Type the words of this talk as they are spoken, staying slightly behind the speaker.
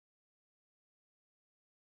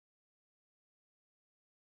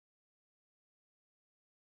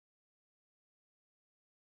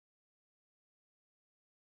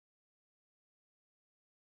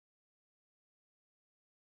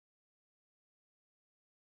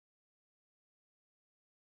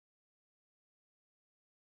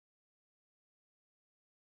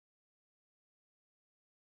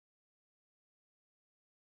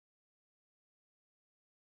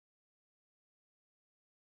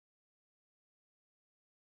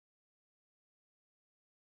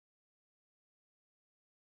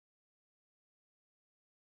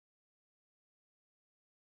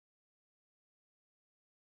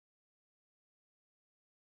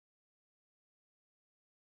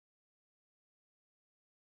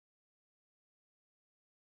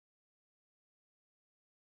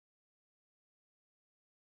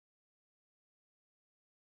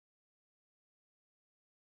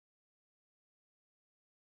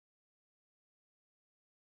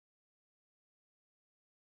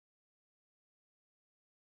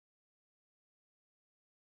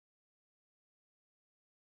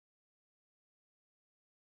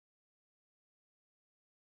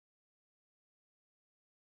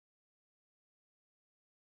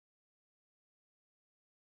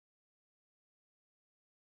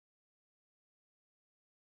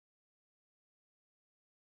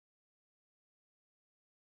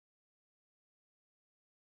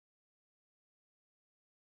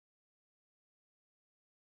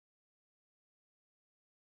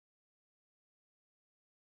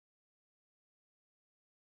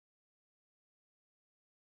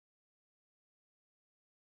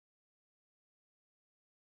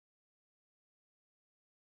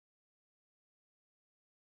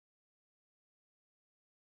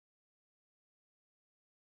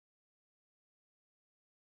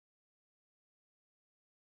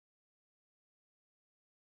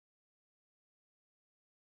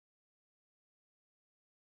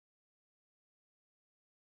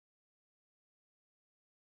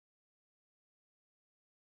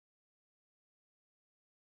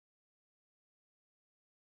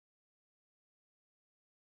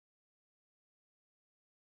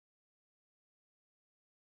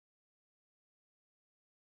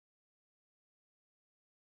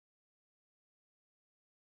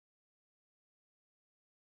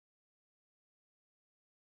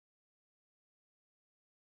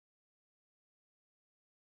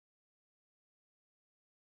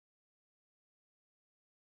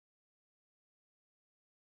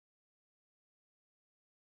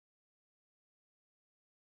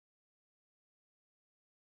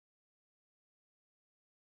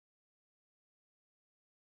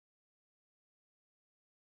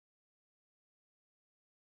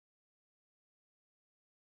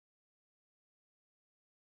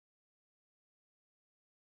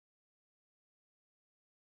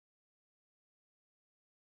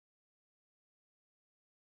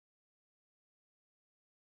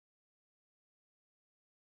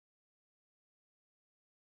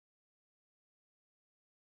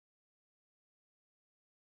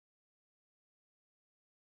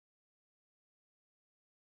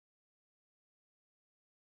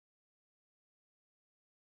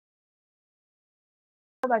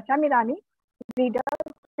Varsha Mirani, Reader,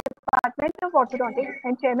 Department of Orthodontics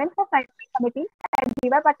and Chairman for Scientific Committee at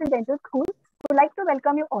DY Patil Dental School, would like to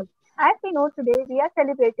welcome you all. As we know, today we are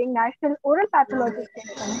celebrating National Oral Pathology Day.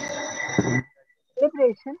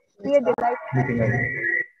 Celebration, we are delighted.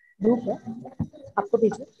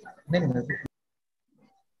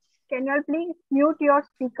 Can you all please mute your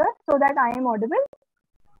speaker so that I am audible?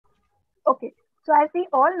 Okay. So as we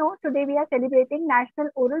all know, today we are celebrating National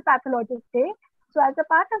Oral Pathologist Day. So as a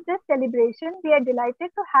part of this celebration, we are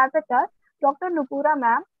delighted to have with us Dr. Nupura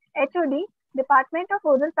ma'am, HOD, Department of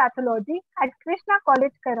Oral Pathology at Krishna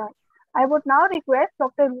College, Karan. I would now request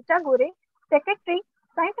Dr. Rucha Gore, Secretary,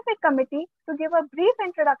 Scientific Committee, to give a brief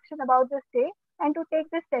introduction about this day and to take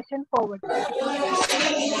this session forward.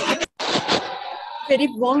 Very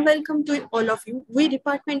warm welcome to all of you. We,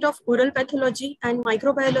 Department of Oral Pathology and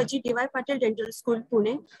Microbiology, DY Patil Dental School,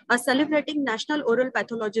 Pune, are celebrating National Oral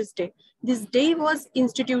Pathologist Day. This day was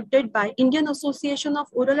instituted by Indian Association of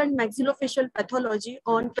Oral and Maxillofacial Pathology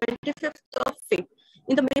on 25th of Feb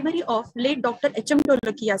in the memory of late Dr. H.M.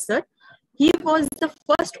 Dholakia sir. He was the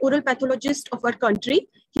first oral pathologist of our country.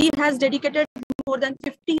 He has dedicated more than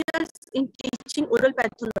 50 years in teaching oral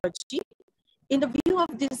pathology. In the view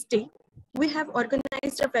of this day, we have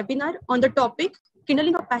organized a webinar on the topic,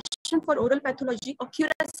 Kindling a Passion for Oral Pathology, a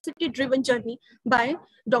curiosity-driven journey by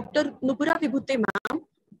Dr. Nupura Vibhute ma'am.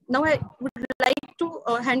 Now I would like to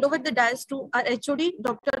hand over the dais to our HOD,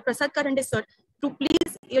 Dr. Prasad Karande sir, to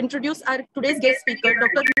please introduce our today's guest speaker,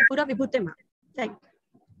 Dr. Nupura Vibhute ma'am. Thank you.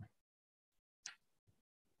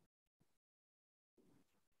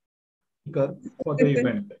 For the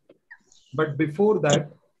event. But before that,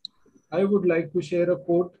 I would like to share a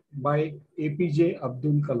quote by APJ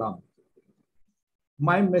Abdul Kalam.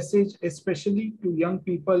 My message, especially to young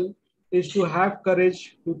people, is to have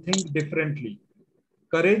courage to think differently,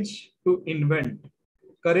 courage to invent,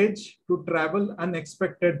 courage to travel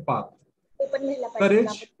unexpected path,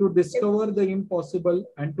 courage to discover the impossible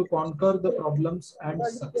and to conquer the problems and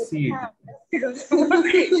succeed.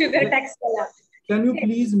 Can you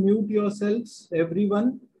please mute yourselves,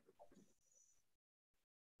 everyone?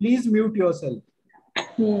 Please mute yourself.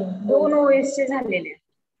 The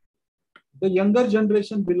younger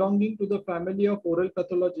generation belonging to the family of oral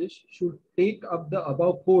pathologists should take up the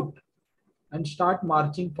above quote and start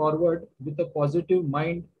marching forward with a positive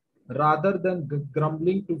mind rather than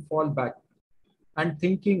grumbling to fall back and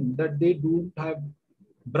thinking that they don't have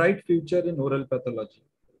bright future in oral pathology.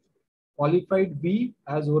 Qualified we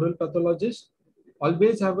as oral pathologists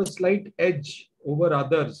always have a slight edge over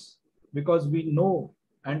others because we know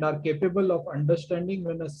and are capable of understanding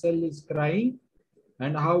when a cell is crying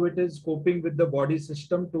and how it is coping with the body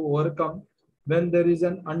system to overcome when there is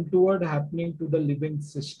an untoward happening to the living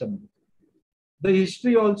system. The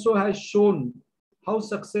history also has shown how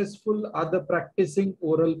successful are the practicing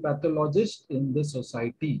oral pathologists in the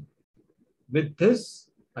society. With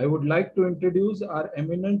this, I would like to introduce our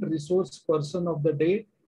eminent resource person of the day,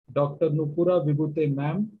 Dr. Nupura Vibhute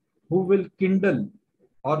ma'am, who will kindle,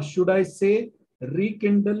 or should I say,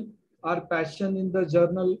 rekindle our passion in the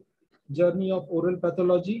journey of oral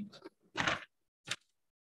pathology.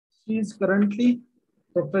 She is currently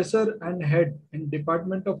Professor and Head in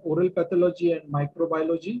Department of Oral Pathology and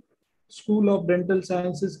Microbiology, School of Dental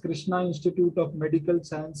Sciences, Krishna Institute of Medical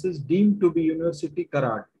Sciences, deemed to be University,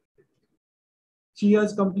 Karad. She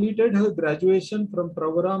has completed her graduation from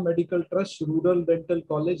Pravara Medical Trust, Rural Dental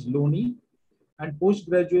College, Loni, and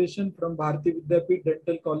post-graduation from Bharati Vidyapeeth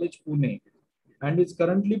Dental College, Pune, and is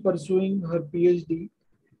currently pursuing her PhD.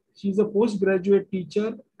 She is a postgraduate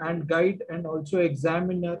teacher and guide and also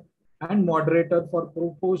examiner and moderator for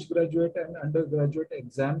postgraduate and undergraduate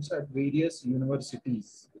exams at various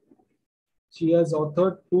universities. She has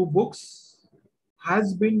authored 2 books,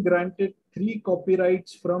 has been granted 3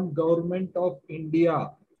 copyrights from Government of India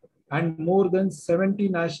and more than 70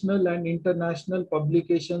 national and international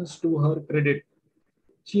publications to her credit.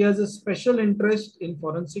 She has a special interest in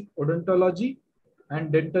forensic odontology and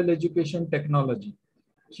dental education technology.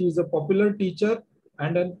 She is a popular teacher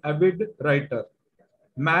and an avid writer.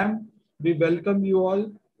 Ma'am, we welcome you all.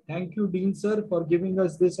 Thank you, Dean sir, for giving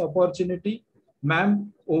us this opportunity.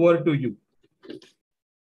 Ma'am, over to you.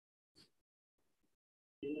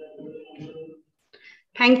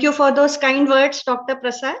 Thank you for those kind words, Dr.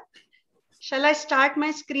 Prasad. Shall I start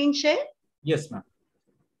my screen share? Yes, ma'am.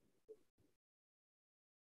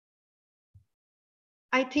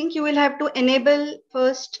 I think you will have to enable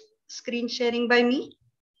first screen sharing by me.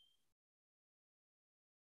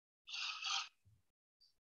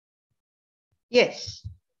 Yes.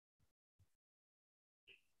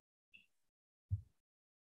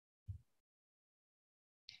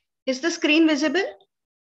 Is the screen visible?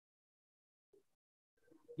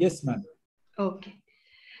 Yes, ma'am. Okay.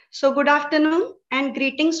 So good afternoon and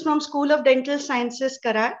greetings from School of Dental Sciences,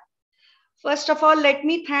 Karat. First of all, let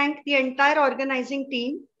me thank the entire organizing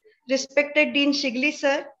team, respected Dean Shigli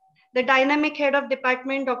sir, the dynamic head of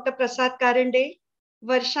department, Dr. Prasad Karande,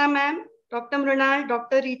 Varsha ma'am, Dr. Mrunal,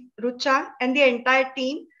 Dr. Rucha, and the entire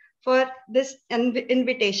team for this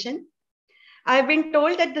invitation. I've been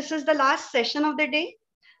told that this is the last session of the day,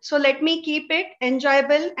 so let me keep it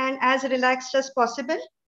enjoyable and as relaxed as possible.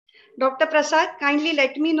 Dr. Prasad, kindly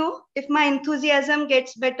let me know if my enthusiasm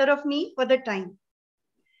gets better of me for the time.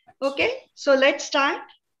 Okay, so let's start.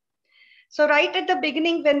 So right at the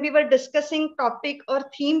beginning, when we were discussing topic or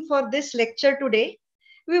theme for this lecture today,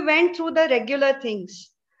 we went through the regular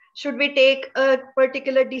things. Should we take a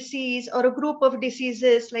particular disease or a group of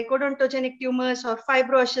diseases like odontogenic tumors or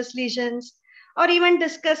fibroosseous lesions, or even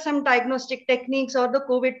discuss some diagnostic techniques or the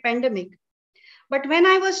COVID pandemic. But when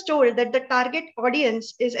I was told that the target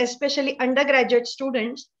audience is especially undergraduate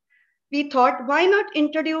students, we thought, why not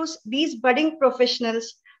introduce these budding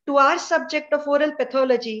professionals to our subject of oral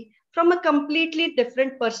pathology from a completely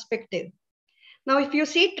different perspective. Now, if you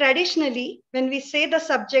see traditionally, when we say the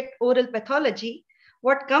subject oral pathology,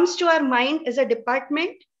 what comes to our mind is a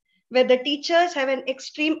department where the teachers have an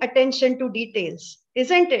extreme attention to details,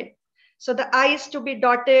 isn't it? So the I's to be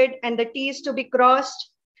dotted and the T's to be crossed.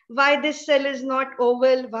 Why this cell is not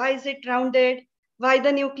oval? Why is it rounded? Why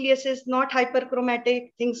the nucleus is not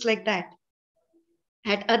hyperchromatic? Things like that.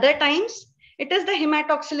 At other times, it is the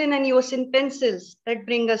hematoxylin and eosin pencils that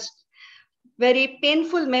bring us very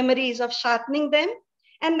painful memories of sharpening them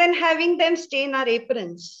and then having them stain our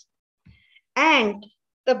aprons. And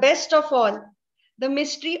the best of all, the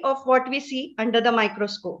mystery of what we see under the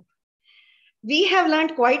microscope. We have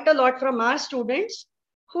learned quite a lot from our students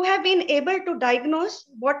who have been able to diagnose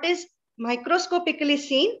what is microscopically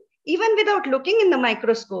seen even without looking in the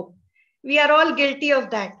microscope. We are all guilty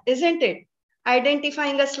of that, isn't it?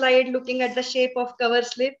 Identifying a slide, looking at the shape of cover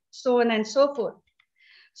slip, so on and so forth.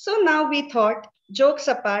 So now we thought, jokes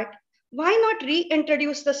apart, why not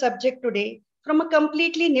reintroduce the subject today from a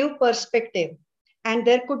completely new perspective? And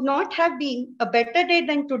there could not have been a better day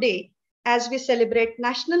than today as we celebrate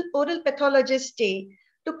National Oral Pathologist Day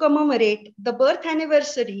to commemorate the birth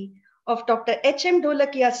anniversary of Dr. H.M.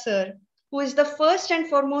 Dholakia sir, who is the first and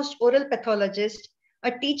foremost oral pathologist,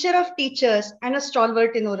 a teacher of teachers and a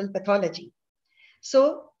stalwart in oral pathology.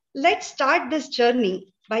 So let's start this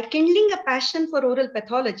journey by kindling a passion for oral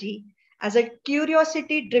pathology as a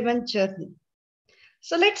curiosity-driven journey.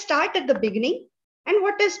 So let's start at the beginning. And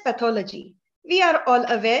what is pathology? We are all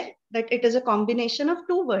aware that it is a combination of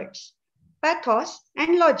two words, pathos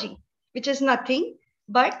and logy, which is nothing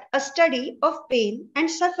but a study of pain and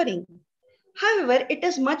suffering. However, it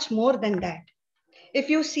is much more than that. If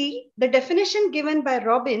you see the definition given by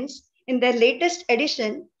Robbins in their latest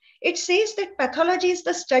edition, it says that pathology is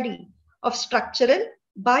the study of structural,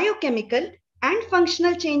 biochemical, and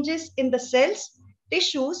functional changes in the cells,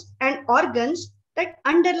 tissues, and organs that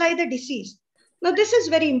underlie the disease. Now, this is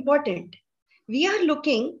very important. We are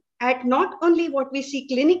looking at not only what we see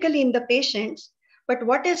clinically in the patients, but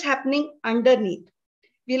what is happening underneath.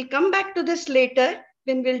 We'll come back to this later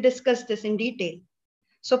when we'll discuss this in detail.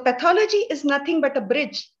 So pathology is nothing but a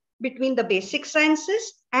bridge between the basic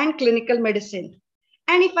sciences and clinical medicine.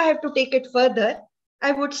 And if I have to take it further,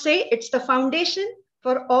 I would say it's the foundation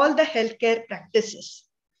for all the healthcare practices.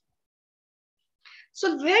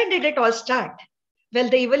 So where did it all start? Well,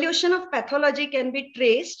 the evolution of pathology can be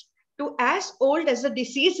traced to as old as the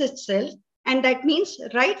disease itself, and that means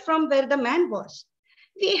right from where the man was.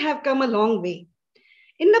 We have come a long way.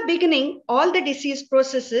 In the beginning, all the disease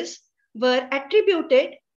processes were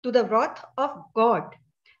attributed to the wrath of God.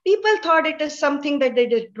 People thought it is something that they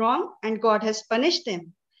did wrong and God has punished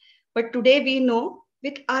them. But today we know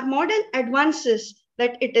with our modern advances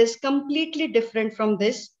that it is completely different from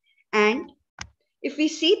this. And if we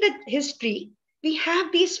see the history, we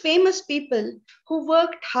have these famous people who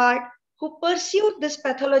worked hard, who pursued this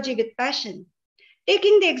pathology with passion.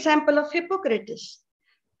 Taking the example of Hippocrates,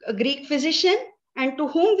 a Greek physician, and to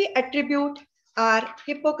whom we attribute our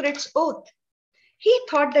Hippocrates' oath. He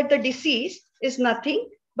thought that the disease is nothing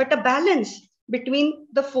but a balance between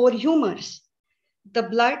the four humors, the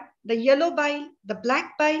blood, the yellow bile, the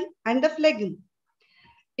black bile, and the phlegm.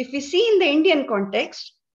 If we see in the Indian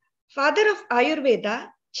context, father of Ayurveda,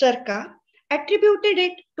 Charka, attributed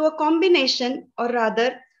it to a combination or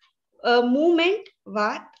rather a movement,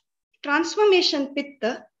 Vat, transformation,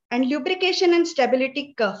 Pitta, and lubrication and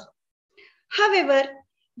stability, Kapha. However,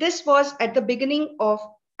 this was at the beginning of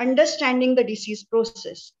understanding the disease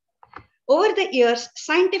process. Over the years,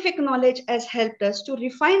 scientific knowledge has helped us to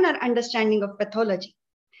refine our understanding of pathology.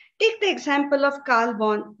 Take the example of Carl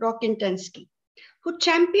von Rokitansky, who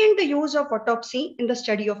championed the use of autopsy in the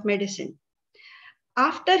study of medicine.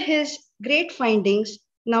 After his great findings,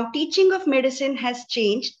 now teaching of medicine has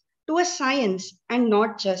changed to a science and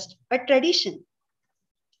not just a tradition.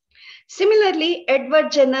 Similarly,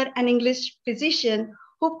 Edward Jenner, an English physician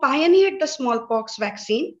who pioneered the smallpox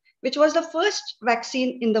vaccine, which was the first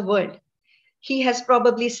vaccine in the world, he has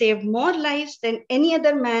probably saved more lives than any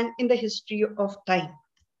other man in the history of time.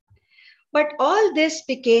 But all this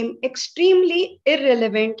became extremely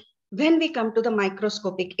irrelevant when we come to the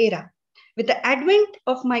microscopic era. With the advent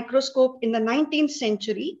of microscope in the 19th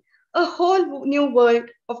century, a whole new world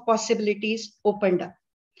of possibilities opened up.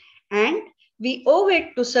 And we owe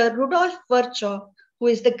it to Sir Rudolf Virchow, who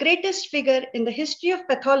is the greatest figure in the history of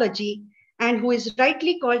pathology and who is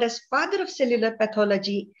rightly called as father of cellular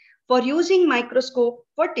pathology, for using microscope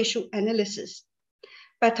for tissue analysis.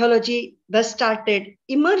 Pathology thus started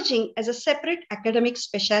emerging as a separate academic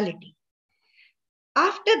specialty.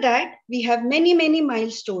 After that, we have many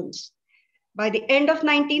milestones. By the end of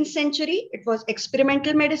 19th century, it was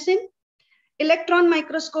experimental medicine, electron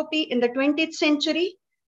microscopy in the 20th century,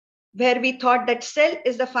 where we thought that cell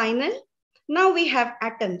is the final. Now we have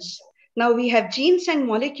atoms. Now we have genes and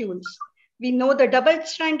molecules. We know the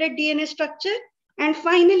double-stranded DNA structure. And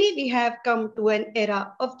finally, we have come to an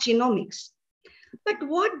era of genomics. But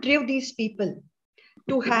what drove these people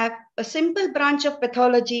to have a simple branch of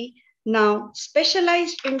pathology now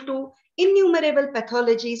specialized into innumerable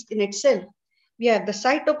pathologies in itself? We have the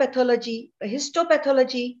cytopathology, the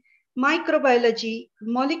histopathology, microbiology,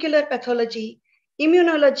 molecular pathology,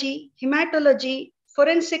 immunology, hematology,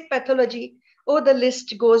 forensic pathology. Oh, the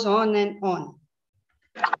list goes on and on.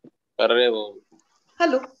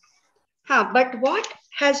 Hello. But what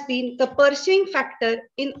has been the pursuing factor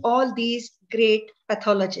in all these great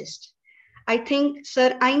pathologists? I think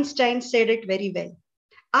Sir Einstein said it very well.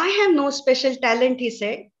 I have no special talent, he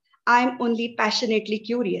said. I am only passionately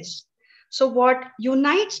curious. So what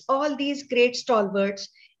unites all these great stalwarts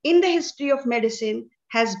in the history of medicine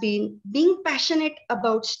has been being passionate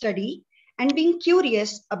about study and being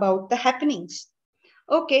curious about the happenings.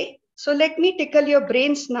 Okay, so let me tickle your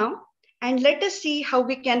brains now and let us see how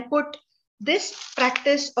we can put this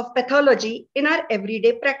practice of pathology in our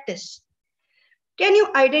everyday practice. Can you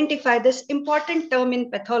identify this important term in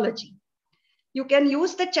pathology? You can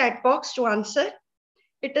use the chat box to answer.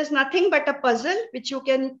 It is nothing but a puzzle which you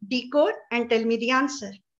can decode and tell me the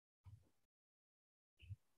answer.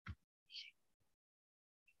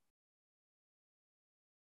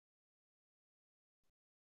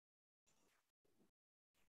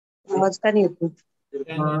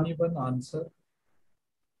 Can anyone answer?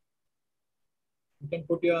 You can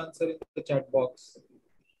put your answer in the chat box.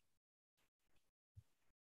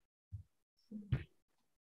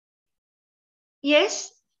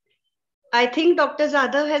 Yes, I think Dr.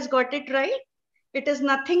 Zadav has got it right. It is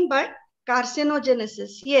nothing but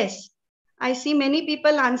carcinogenesis. Yes, I see many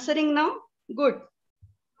people answering now. Good.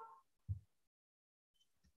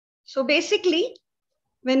 So basically,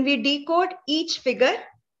 when we decode each figure,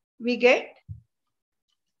 we get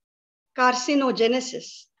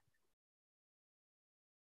carcinogenesis.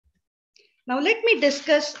 Now let me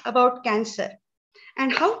discuss about cancer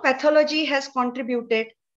and how pathology has contributed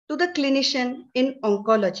to the clinician in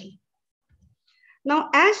oncology. Now,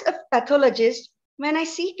 as a pathologist, when I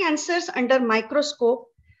see cancers under microscope,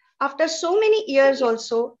 after so many years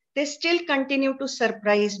also, they still continue to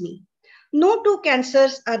surprise me. No two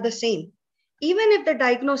cancers are the same. Even if the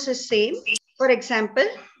diagnosis is same, for example,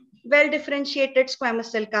 well-differentiated squamous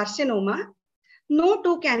cell carcinoma, no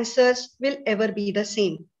two cancers will ever be the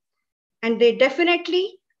same. And they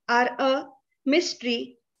definitely are a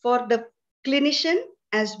mystery for the clinician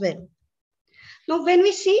as well. Now, when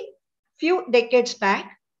we see few decades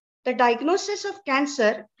back, the diagnosis of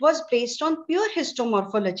cancer was based on pure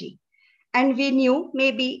histomorphology, and we knew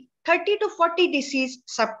maybe 30 to 40 disease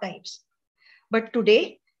subtypes. But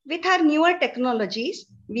today, with our newer technologies,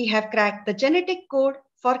 we have cracked the genetic code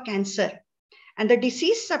for cancer, and the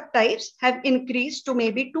disease subtypes have increased to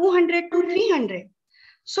maybe 200 to 300.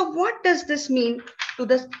 So what does this mean to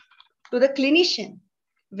the clinician?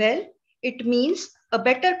 Well, it means a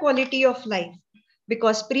better quality of life,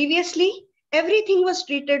 because previously everything was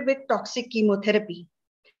treated with toxic chemotherapy.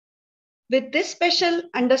 With this special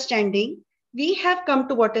understanding, we have come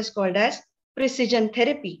to what is called as precision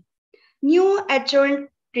therapy, new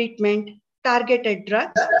adjuvant treatment, targeted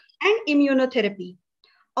drugs, and immunotherapy.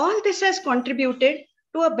 All this has contributed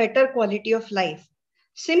to a better quality of life,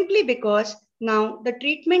 simply because Now, the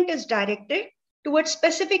treatment is directed towards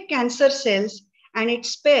specific cancer cells and it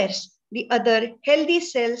spares the other healthy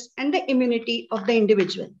cells and the immunity of the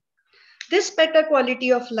individual. This better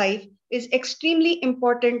quality of life is extremely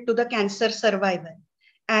important to the cancer survivor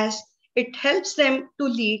as it helps them to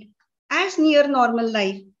lead as near normal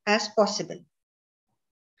life as possible.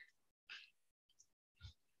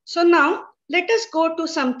 So now let us go to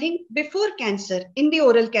something before cancer in the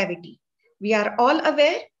oral cavity. We are all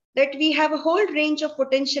aware that we have a whole range of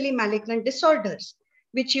potentially malignant disorders,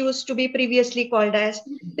 which used to be previously called as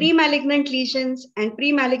pre-malignant lesions and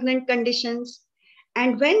pre-malignant conditions.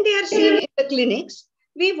 And when they are seen in the clinics,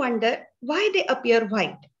 we wonder why they appear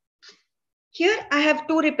white. Here I have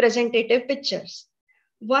two representative pictures.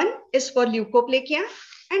 One is for leukoplakia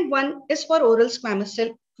and one is for oral squamous cell.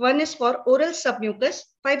 One is for oral submucous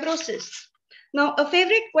fibrosis. Now, a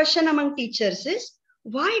favorite question among teachers is,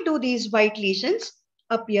 why do these white lesions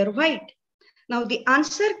appear white? Now, the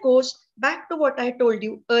answer goes back to what I told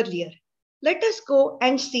you earlier. Let us go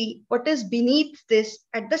and see what is beneath this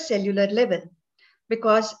at the cellular level.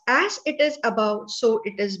 Because as it is above, so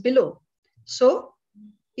it is below. So,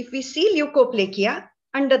 if we see leukoplakia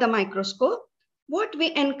under the microscope, what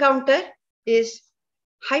we encounter is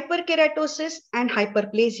hyperkeratosis and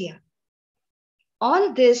hyperplasia.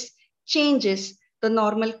 All this changes the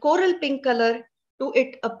normal coral pink color to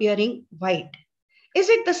it appearing white. Is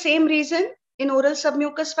it the same reason in oral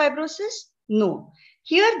submucous fibrosis? No.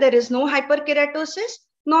 Here there is no hyperkeratosis,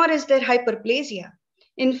 nor is there hyperplasia.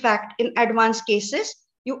 In fact, in advanced cases,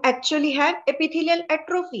 you actually have epithelial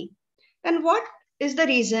atrophy. And what is the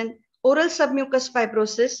reason oral submucous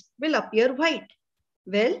fibrosis will appear white?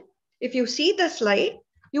 Well, if you see the slide,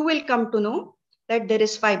 you will come to know that there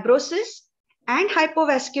is fibrosis and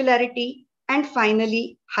hypovascularity and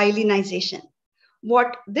finally hyalinization.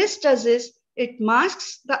 What this does is it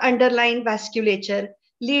masks the underlying vasculature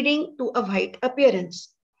leading to a white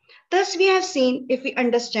appearance. Thus, we have seen if we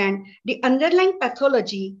understand the underlying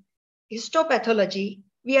pathology, histopathology,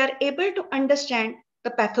 we are able to understand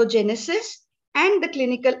the pathogenesis and the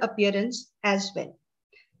clinical appearance as well.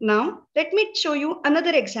 Now, let me show you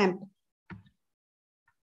another example.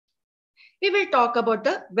 We will talk about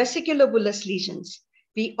the vesiculobullous lesions.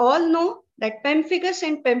 We all know that pemphigus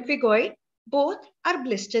and pemphigoid both are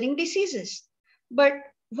blistering diseases. But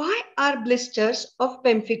why are blisters of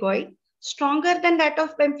pemphigoid stronger than that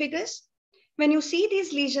of pemphigus? When you see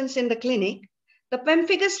these lesions in the clinic, the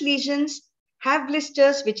pemphigus lesions have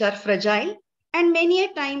blisters which are fragile, and many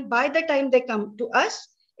a time, by the time they come to us,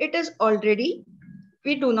 it is already,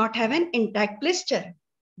 we do not have an intact blister.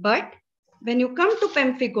 But when you come to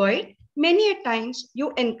pemphigoid, many a times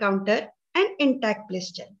you encounter an intact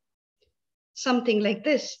blister. Something like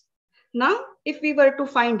this. Now, if we were to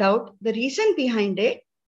find out the reason behind it,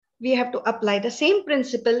 we have to apply the same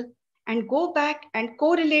principle and go back and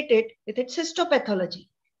correlate it with its histopathology.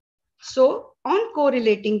 So, on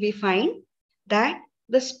correlating, we find that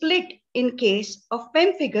the split in case of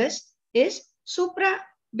pemphigus is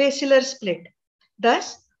suprabasilar split.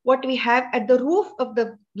 Thus, what we have at the roof of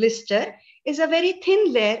the blister is a very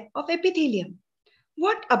thin layer of epithelium.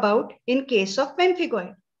 What about in case of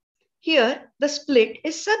pemphigoid? Here, the split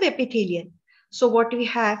is subepithelial. So what we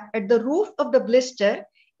have at the roof of the blister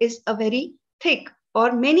is a very thick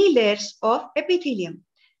or many layers of epithelium.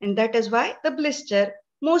 And that is why the blister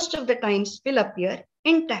most of the times will appear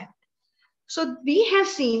intact. So we have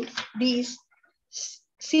seen these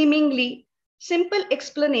seemingly simple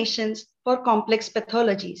explanations for complex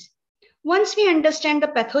pathologies. Once we understand the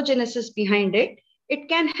pathogenesis behind it, it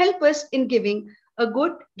can help us in giving a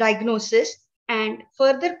good diagnosis and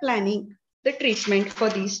further planning the treatment for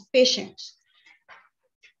these patients.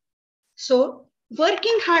 So,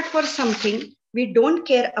 working hard for something we don't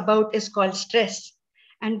care about is called stress.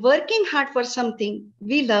 And working hard for something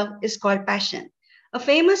we love is called passion. A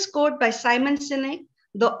famous quote by Simon Sinek,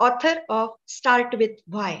 the author of Start With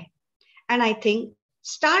Why. And I think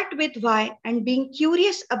start with why and being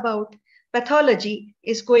curious about pathology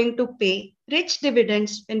is going to pay rich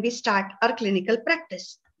dividends when we start our clinical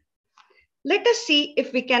practice. Let us see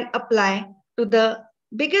if we can apply to the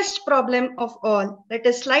biggest problem of all, that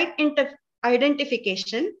is slide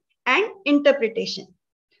identification and interpretation.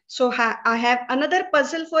 So I have another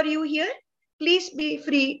puzzle for you here. Please be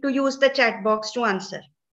free to use the chat box to answer.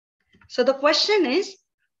 So the question is,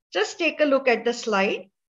 just take a look at the slide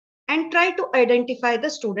and try to identify the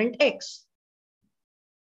student X.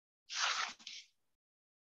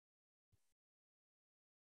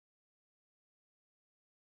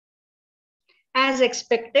 As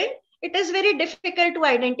expected, it is very difficult to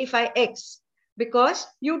identify X because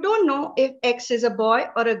you don't know if X is a boy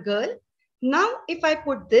or a girl. Now, if I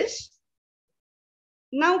put this,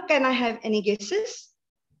 now can I have any guesses?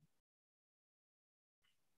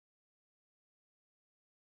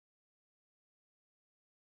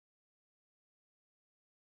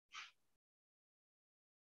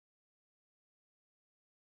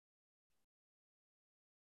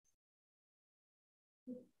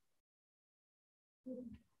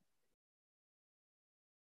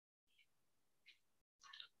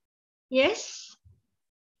 Yes?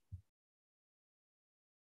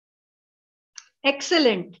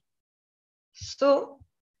 Excellent. So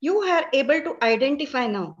you are able to identify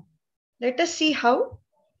now. Let us see how.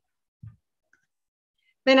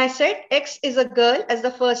 When I said X is a girl as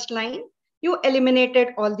the first line, you eliminated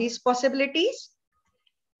all these possibilities.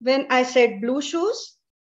 When I said blue shoes,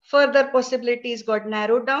 further possibilities got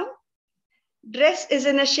narrowed down. Dress is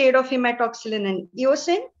in a shade of hematoxylin and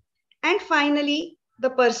eosin. And finally, the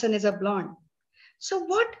person is a blonde. So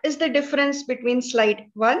what is the difference between slide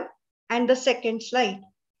 1 and the second slide?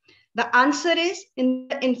 The answer is in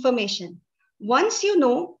the information. Once you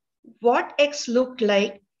know what X looked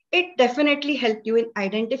like, it definitely helped you in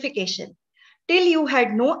identification. Till you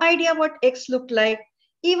had no idea what X looked like,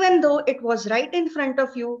 even though it was right in front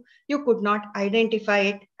of you, you could not identify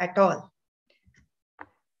it at all.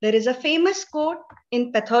 There is a famous quote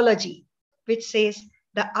in Pathology which says,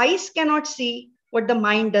 "The eyes cannot see what the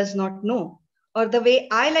mind does not know." Or the way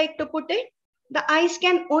I like to put it, the eyes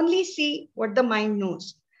can only see what the mind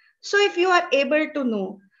knows. So if you are able to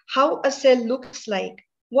know how a cell looks like,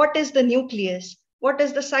 what is the nucleus, what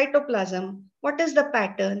is the cytoplasm, what is the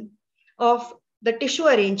pattern of the tissue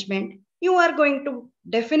arrangement, you are going to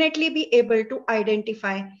definitely be able to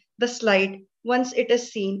identify the slide once it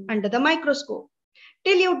is seen under the microscope.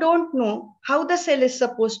 Till you don't know how the cell is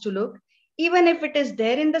supposed to look, even if it is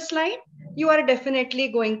there in the slide, you are definitely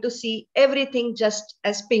going to see everything just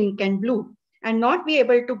as pink and blue and not be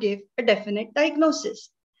able to give a definite diagnosis.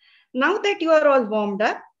 Now that you are all warmed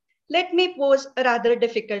up, let me pose a rather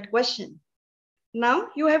difficult question. Now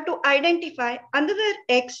you have to identify another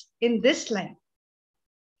X in this slide.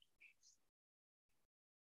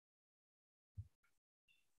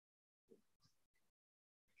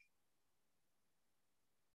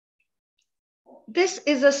 This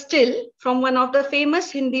is a still from one of the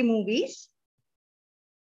famous Hindi movies.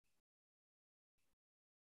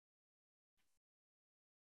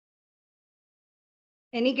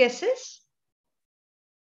 Any guesses?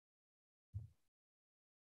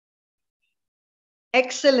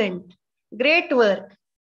 Excellent. Great work.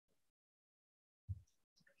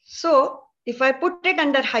 So if I put it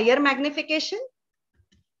under higher magnification,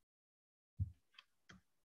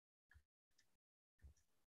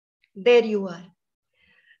 there you are.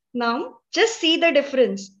 Now just see the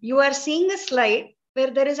difference. You are seeing a slide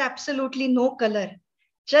where there is absolutely no color,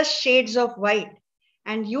 just shades of white,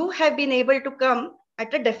 and you have been able to come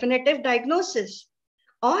at a definitive diagnosis.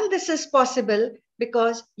 All this is possible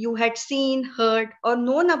because you had seen, heard, or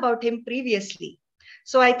known about him previously.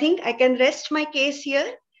 So I think I can rest my case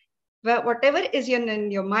here, where whatever is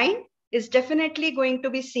in your mind is definitely going to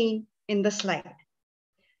be seen in the slide.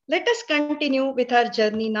 Let us continue with our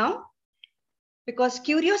journey now, because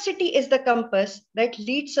curiosity is the compass that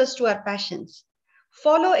leads us to our passions.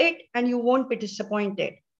 Follow it and you won't be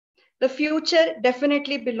disappointed. The future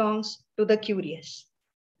definitely belongs to the curious.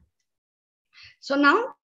 So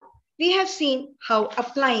now we have seen how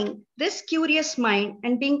applying this curious mind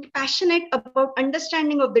and being passionate about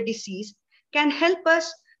understanding of the disease can help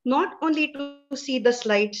us not only to see the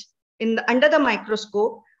slides under the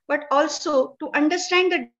microscope, but also to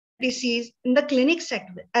understand the disease in the clinic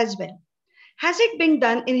as well. Has it been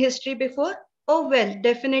done in history before? Oh, well,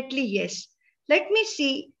 definitely yes. Let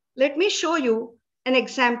me show you an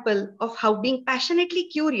example of how being passionately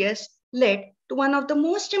curious led to one of the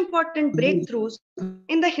most important breakthroughs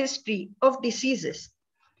in the history of diseases.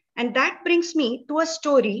 And that brings me to a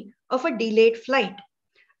story of a delayed flight.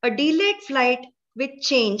 A delayed flight which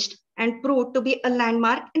changed and proved to be a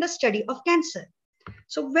landmark in the study of cancer.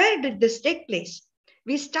 So where did this take place?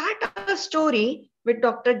 We start our story with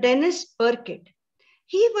Dr. Dennis Burkitt.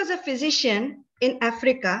 He was a physician in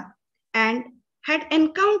Africa and had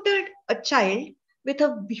encountered a child with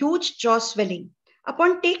a huge jaw swelling.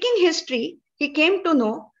 Upon taking history, he came to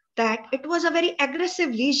know that it was a very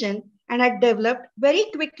aggressive lesion and had developed very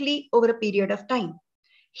quickly over a period of time.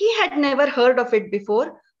 He had never heard of it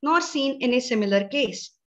before, nor seen any similar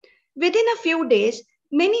case. Within a few days,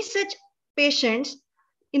 many such patients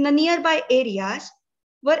in the nearby areas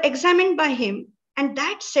were examined by him, and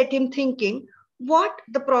that set him thinking what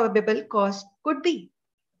the probable cause could be.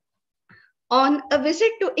 On a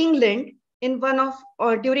visit to England,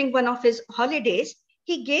 during one of his holidays,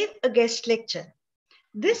 he gave a guest lecture.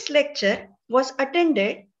 This lecture was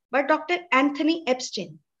attended by Dr. Anthony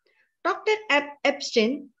Epstein. Dr.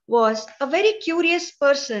 Epstein was a very curious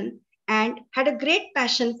person and had a great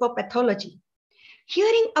passion for pathology.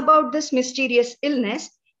 Hearing about this mysterious illness,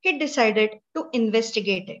 he decided to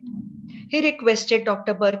investigate it. He requested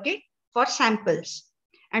Dr. Burkitt for samples,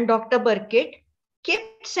 and Dr. Burkitt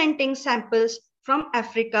kept sending samples from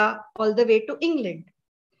Africa all the way to England.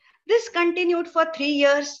 This continued for 3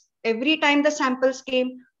 years. Every time the samples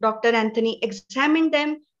came, Dr. Anthony examined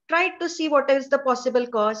them, tried to see what is the possible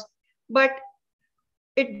cause, but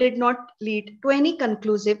it did not lead to any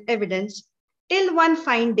conclusive evidence till one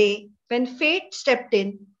fine day when fate stepped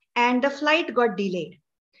in and the flight got delayed.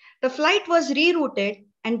 The flight was rerouted,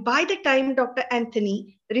 and by the time Dr.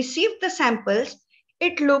 Anthony received the samples,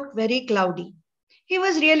 it looked very cloudy. He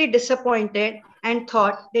was really disappointed and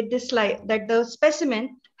thought that the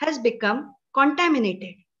specimen has become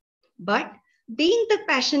contaminated. But being the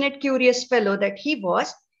passionate, curious fellow that he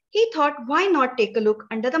was, he thought, why not take a look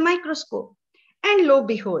under the microscope? And lo and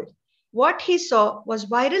behold, what he saw was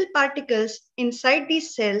viral particles inside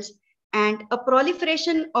these cells and a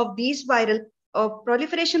proliferation of these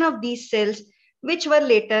cells, which were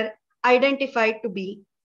later identified to be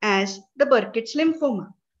as the Burkitt's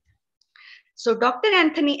lymphoma. So Dr.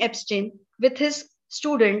 Anthony Epstein, with his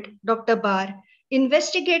student, Dr. Barr,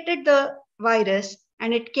 investigated the virus,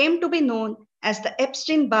 and it came to be known as the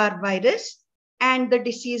Epstein-Barr virus, and the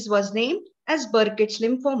disease was named as Burkitt's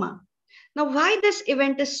lymphoma. Now, why this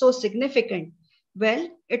event is so significant? Well,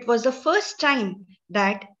 it was the first time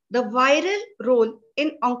that the viral role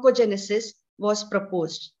in oncogenesis was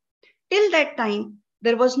proposed. Till that time,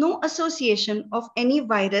 there was no association of any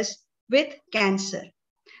virus with cancer.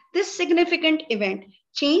 This significant event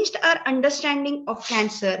changed our understanding of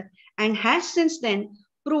cancer and has since then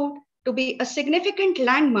proved to be a significant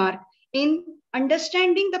landmark in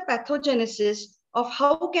understanding the pathogenesis of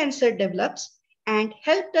how cancer develops and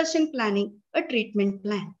helped us in planning a treatment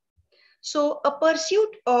plan. So a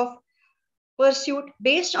pursuit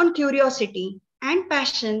based on curiosity and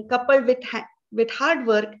passion coupled with hard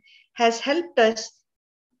work has helped us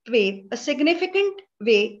pave a significant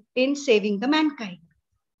way in saving the mankind.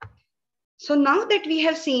 So now that we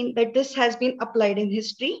have seen that this has been applied in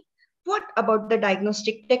history, what about the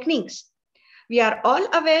diagnostic techniques? We are all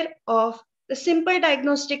aware of the simple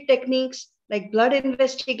diagnostic techniques like blood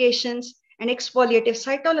investigations and exfoliative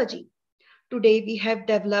cytology. Today, we have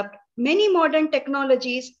developed many modern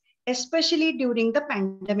technologies, especially during the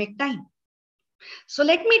pandemic time. So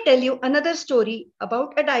let me tell you another story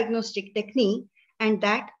about a diagnostic technique, and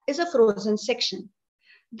that is a frozen section.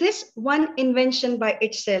 This one invention by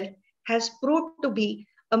itself has proved to be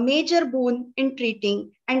a major boon in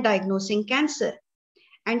treating and diagnosing cancer.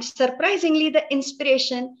 And surprisingly, the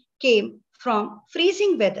inspiration came from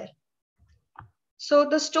freezing weather. So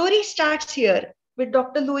the story starts here with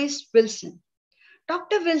Dr. Lewis Wilson.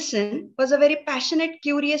 Dr. Wilson was a very passionate,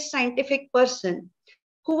 curious scientific person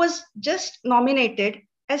who was just nominated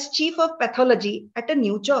as chief of pathology at a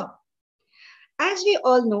new job. As we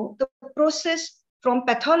all know, the process from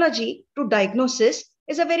pathology to diagnosis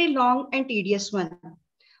is a very long and tedious one.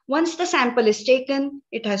 Once the sample is taken,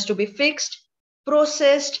 it has to be fixed,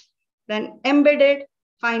 processed, then embedded,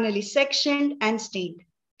 finally sectioned and stained.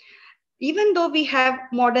 Even though we have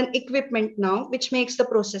modern equipment now, which makes the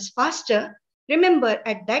process faster, remember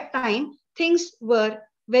at that time, things were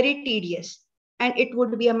very tedious and it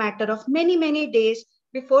would be a matter of many, many days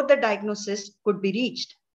before the diagnosis could be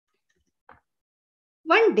reached.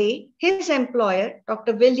 One day, his employer,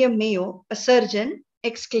 Dr. William Mayo, a surgeon,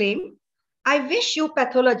 exclaimed, "I wish you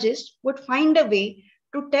pathologists would find a way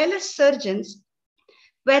to tell us surgeons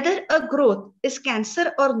whether a growth is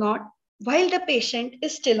cancer or not while the patient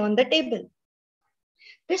is still on the table."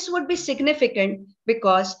 This would be significant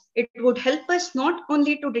because it would help us not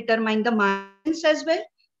only to determine the margins as well,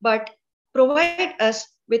 but provide us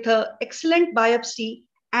with an excellent biopsy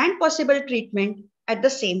and possible treatment at the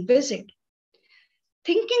same visit.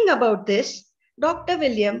 Thinking about this, Dr.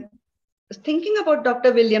 William's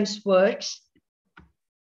words,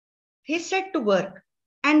 he set to work,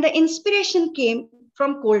 and the inspiration came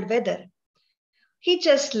from cold weather. He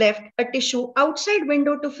just left a tissue outside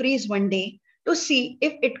window to freeze one day to see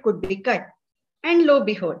if it could be cut. And lo and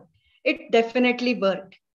behold, it definitely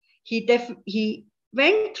worked. He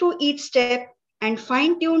went through each step and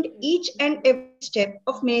fine-tuned each and every step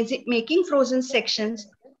of making frozen sections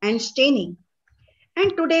and staining.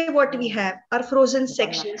 And today what we have are frozen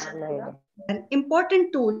sections, an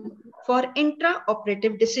important tool for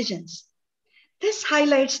intraoperative decisions. This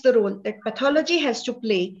highlights the role that pathology has to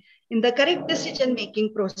play in the correct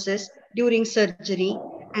decision-making process during surgery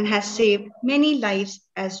and has saved many lives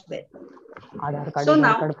as well. So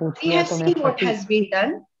now we have seen what has been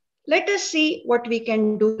done. Let us see what we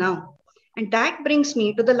can do now. And that brings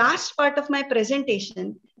me to the last part of my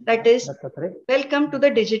presentation, that is, welcome to the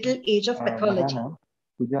digital age of pathology.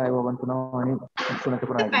 The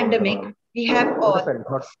pandemic, we have all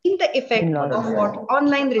seen the effect of what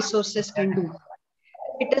online resources can do.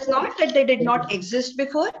 It is not that they did not exist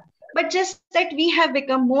before, but just that we have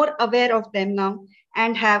become more aware of them now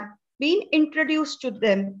and have been introduced to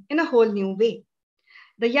them in a whole new way.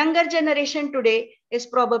 The younger generation today is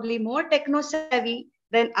probably more techno-savvy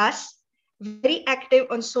than us, very active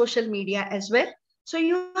on social media as well. So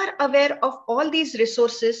you are aware of all these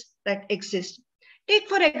resources that exist. Take,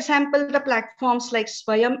 for example, the platforms like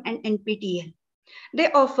Swayam and NPTEL.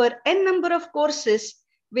 They offer n number of courses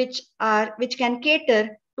which can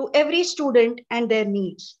cater to every student and their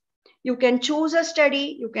needs. You can choose a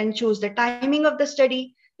study, you can choose the timing of the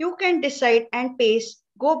study, you can decide and pace,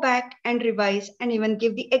 go back and revise, and even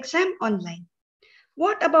give the exam online.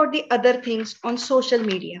 What about the other things on social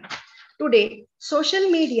media? Today, social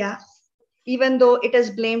media, even though it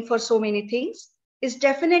is blamed for so many things, is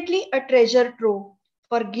definitely a treasure trove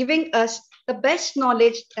for giving us the best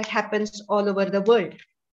knowledge that happens all over the world.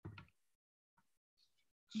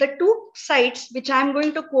 The two sites which I'm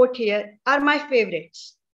going to quote here are my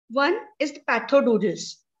favorites. One is the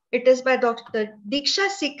Pathodoodles. It is by Dr. Diksha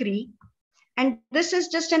Sikri, and this is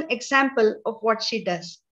just an example of what she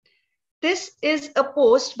does. This is a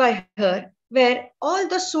post by her where all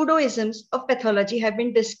the pseudoisms of pathology have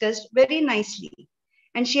been discussed very nicely,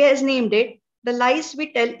 and she has named it The Lies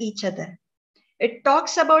We Tell Each Other. It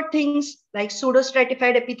talks about things like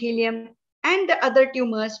pseudostratified epithelium and the other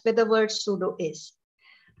tumors where the word pseudo is.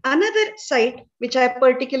 Another site which I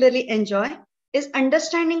particularly enjoy is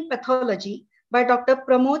Understanding Pathology by Pranav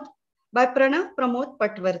Pramod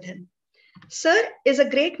Patwardhan. Sir is a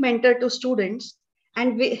great mentor to students,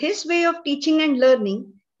 and his way of teaching and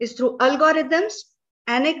learning is through algorithms,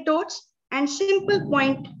 anecdotes, and simple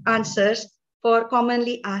point answers for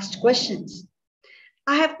commonly asked questions.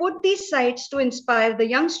 I have put these sites to inspire the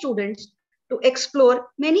young students to explore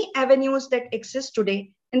many avenues that exist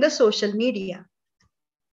today in the social media.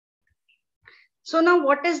 So now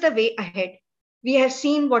what is the way ahead? We have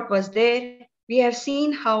seen what was there. We have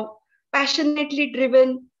seen how passionately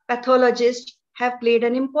driven pathologists have played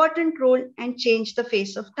an important role and changed the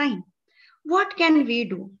face of time. What can we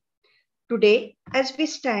do? Today, as we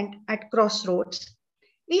stand at crossroads,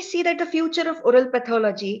 we see that the future of oral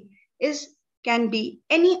pathology can be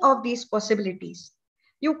any of these possibilities.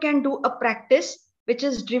 You can do a practice which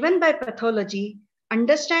is driven by pathology,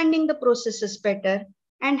 understanding the processes better,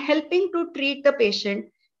 and helping to treat the patient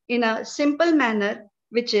in a simple manner,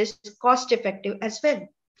 which is cost effective as well.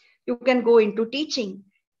 You can go into teaching.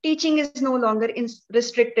 Teaching is no longer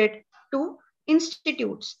restricted to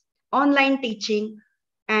institutes. Online teaching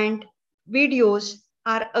and videos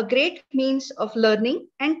are a great means of learning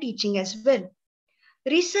and teaching as well.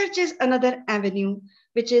 Research is another avenue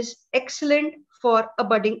which is excellent for a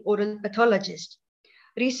budding oral pathologist.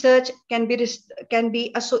 Research can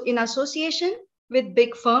be in association with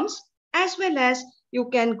big firms, as well as you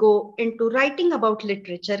can go into writing about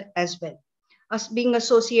literature as well, as being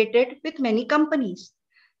associated with many companies.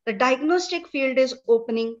 The diagnostic field is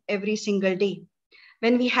opening every single day.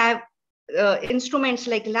 When we have instruments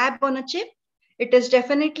like lab on a chip, it is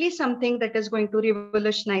definitely something that is going to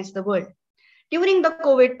revolutionize the world. During the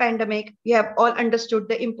COVID pandemic, we have all understood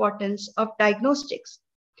the importance of diagnostics.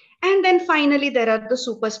 And then finally, there are the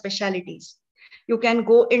super specialties. You can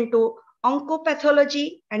go into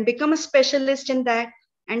oncopathology and become a specialist in that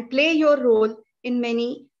and play your role in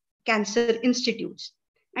many cancer institutes.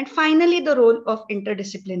 And finally, the role of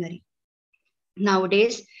interdisciplinary.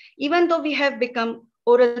 Nowadays, even though we have become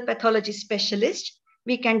oral pathology specialists,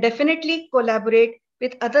 we can definitely collaborate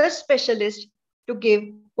with other specialists to give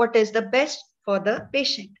what is the best for the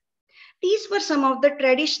patient. These were some of the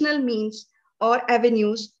traditional means or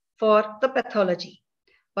avenues for the pathology.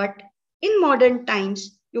 But in modern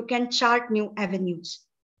times, you can chart new avenues.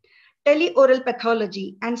 Teleoral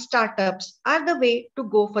pathology and startups are the way to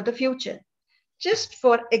go for the future. Just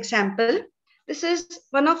for example, this is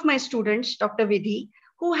one of my students, Dr. Vidhi,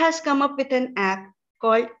 who has come up with an app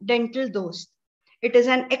called Dental Dost. It is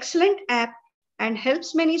an excellent app and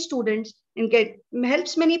helps many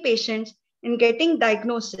patients in getting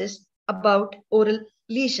diagnosis about oral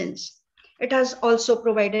lesions. It has also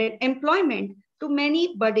provided employment to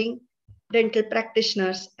many budding dental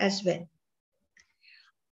practitioners as well.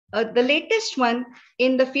 The latest one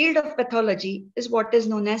in the field of pathology is what is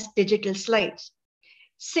known as digital slides.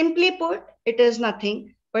 Simply put, it is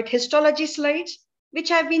nothing but histology slides which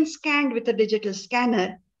have been scanned with a digital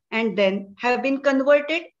scanner and then have been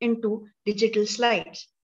converted into digital slides.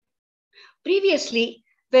 Previously,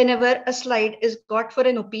 whenever a slide is got for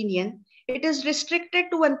an opinion, it is restricted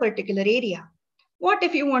to one particular area. What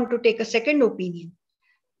if you want to take a second opinion?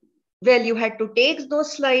 Well, you had to take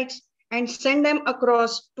those slides and send them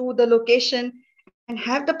across to the location and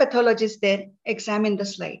have the pathologist there examine the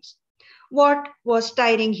slides. What was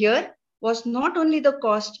tiring here was not only the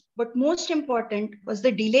cost, but most important was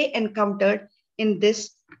the delay encountered in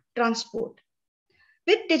this transport.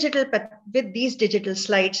 With these digital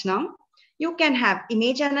slides now, you can have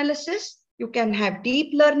image analysis, you can have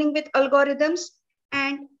deep learning with algorithms,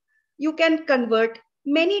 and you can convert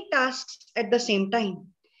many tasks at the same time.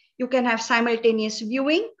 You can have simultaneous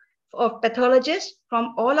viewing of pathologists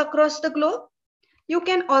from all across the globe. You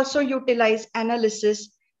can also utilize analysis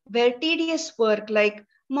where tedious work like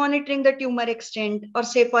monitoring the tumor extent or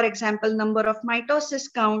say, for example, number of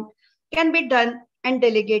mitosis count can be done and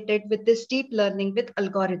delegated with this deep learning with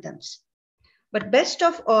algorithms. But best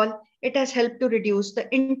of all, it has helped to reduce the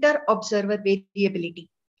inter-observer variability.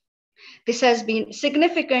 This has been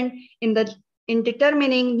significant in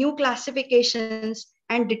determining new classifications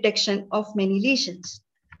and detection of many lesions.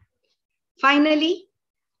 Finally,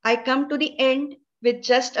 I come to the end with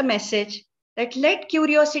just a message that let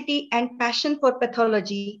curiosity and passion for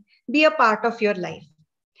pathology be a part of your life.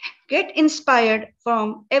 Get inspired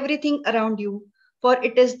from everything around you, for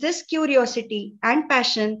it is this curiosity and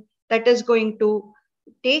passion that is going to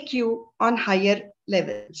take you on higher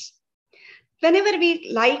levels. Whenever we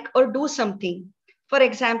like or do something, for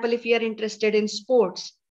example, if we are interested in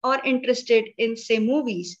sports or interested in, say,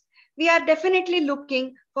 movies, we are definitely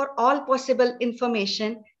looking for all possible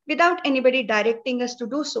information without anybody directing us to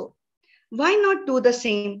do so. Why not do the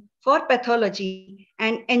same for pathology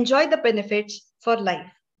and enjoy the benefits for life?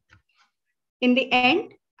 In the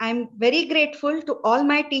end, I'm very grateful to all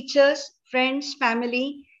my teachers, friends,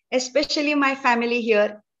 family, especially my family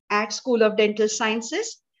here at School of Dental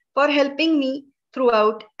Sciences for helping me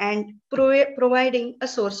throughout and providing a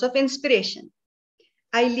source of inspiration.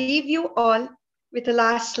 I leave you all with a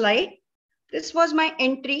last slide. This was my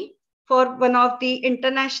entry for one of the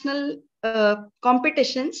international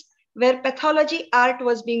competitions where pathology art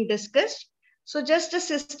was being discussed. So just a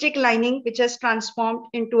cystic lining which has transformed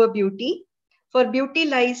into a beauty, for beauty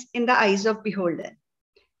lies in the eyes of beholder.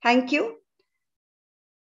 Thank you.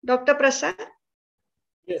 Dr. Prasad?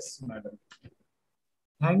 Yes, madam.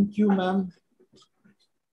 Thank you, ma'am,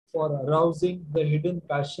 for arousing the hidden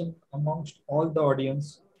passion amongst all the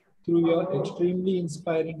audience through your extremely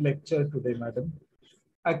inspiring lecture today, madam.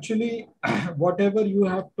 Actually, whatever you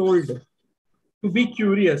have told, to be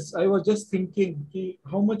curious, I was just thinking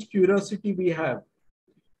how much curiosity we have.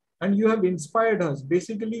 And you have inspired us.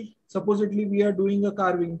 Basically, supposedly we are doing a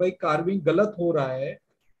carving. By carving, galat ho raha hai.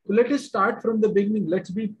 So let us start from the beginning. Let's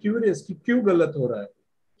be curious कि क्यों गलत हो रहा है,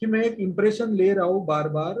 कि मैं एक impression ले रहा हूँ बार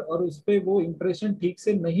बार और उस पे वो impression ठीक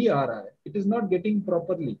से नहीं आ रहा है. It is not getting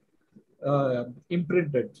properly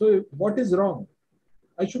imprinted. So what is wrong?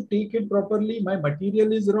 I should take it properly. My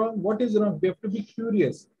material is wrong. What is wrong? We have to be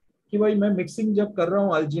curious. कि भाई मैं mixing जब कर रहा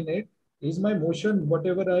हूँ alginate, is my motion,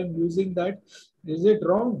 whatever I am using that, is it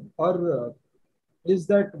wrong? Or is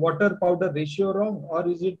that water powder ratio wrong? Or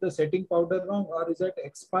is it the setting powder wrong? Or is it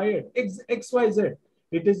expired? XYZ.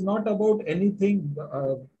 It is not about anything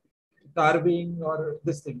carving or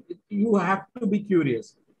this thing. You have to be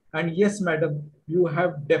curious. And yes, madam, you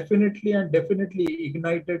have definitely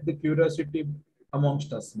ignited the curiosity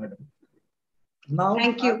amongst us, madam. Now,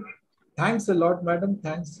 thank you. Thanks a lot, madam.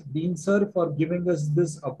 Thanks, Dean sir, for giving us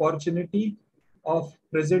this opportunity of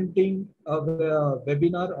presenting a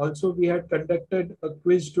webinar. Also, we had conducted a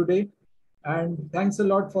quiz today. And thanks a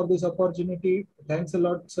lot for this opportunity. Thanks a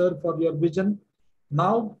lot, sir, for your vision.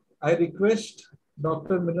 Now, I request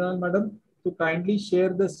Dr. Mrinal madam to kindly share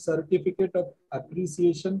the certificate of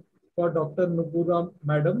appreciation for Dr. Nupura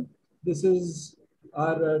madam. This is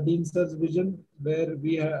our Dean sir's vision, where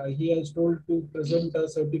he has told to present a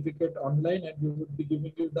certificate online, and we would be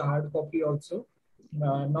giving you the hard copy also.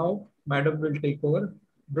 Now, madam will take over.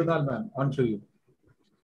 Brunal ma'am, on to you.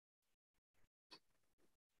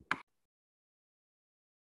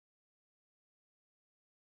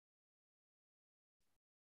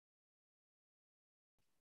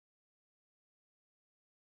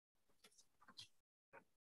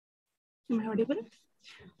 Am I audible?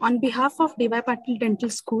 On behalf of DY Patil Dental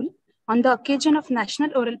School, On the occasion of National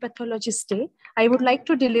Oral Pathologist Day, I would like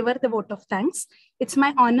to deliver the vote of thanks. It's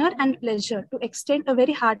my honor and pleasure to extend a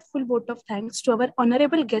very heartfelt vote of thanks to our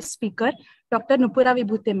honorable guest speaker, Dr. Nupura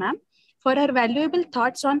Vibhute ma'am, for her valuable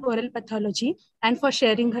thoughts on oral pathology and for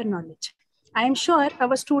sharing her knowledge. I am sure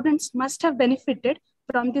our students must have benefited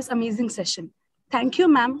from this amazing session. Thank you,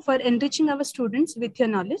 ma'am, for enriching our students with your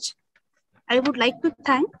knowledge. I would like to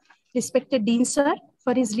thank respected Dean Sir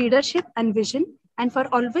for his leadership and vision and for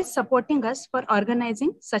always supporting us for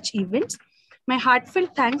organizing such events. My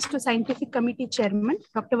heartfelt thanks to Scientific Committee Chairman,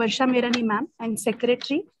 Dr. Varsha Merani ma'am, and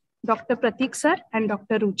Secretary, Dr. Pratik Sir and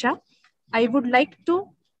Dr. Rucha. I would like to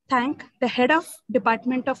thank the Head of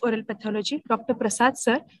Department of Oral Pathology, Dr. Prasad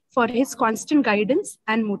Sir, for his constant guidance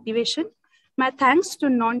and motivation. My thanks to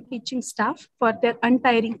non-teaching staff for their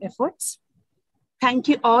untiring efforts. Thank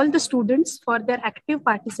you all the students for their active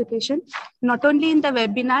participation, not only in the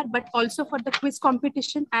webinar, but also for the quiz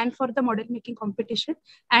competition and for the model making competition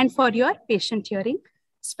and for your patient hearing.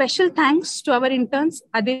 Special thanks to our interns,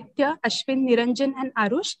 Aditya, Ashwin, Niranjan, and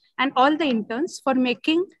Arush, and all the interns for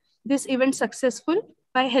making this event successful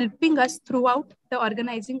by helping us throughout the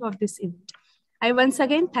organizing of this event. I once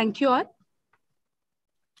again thank you all.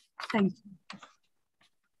 Thank you.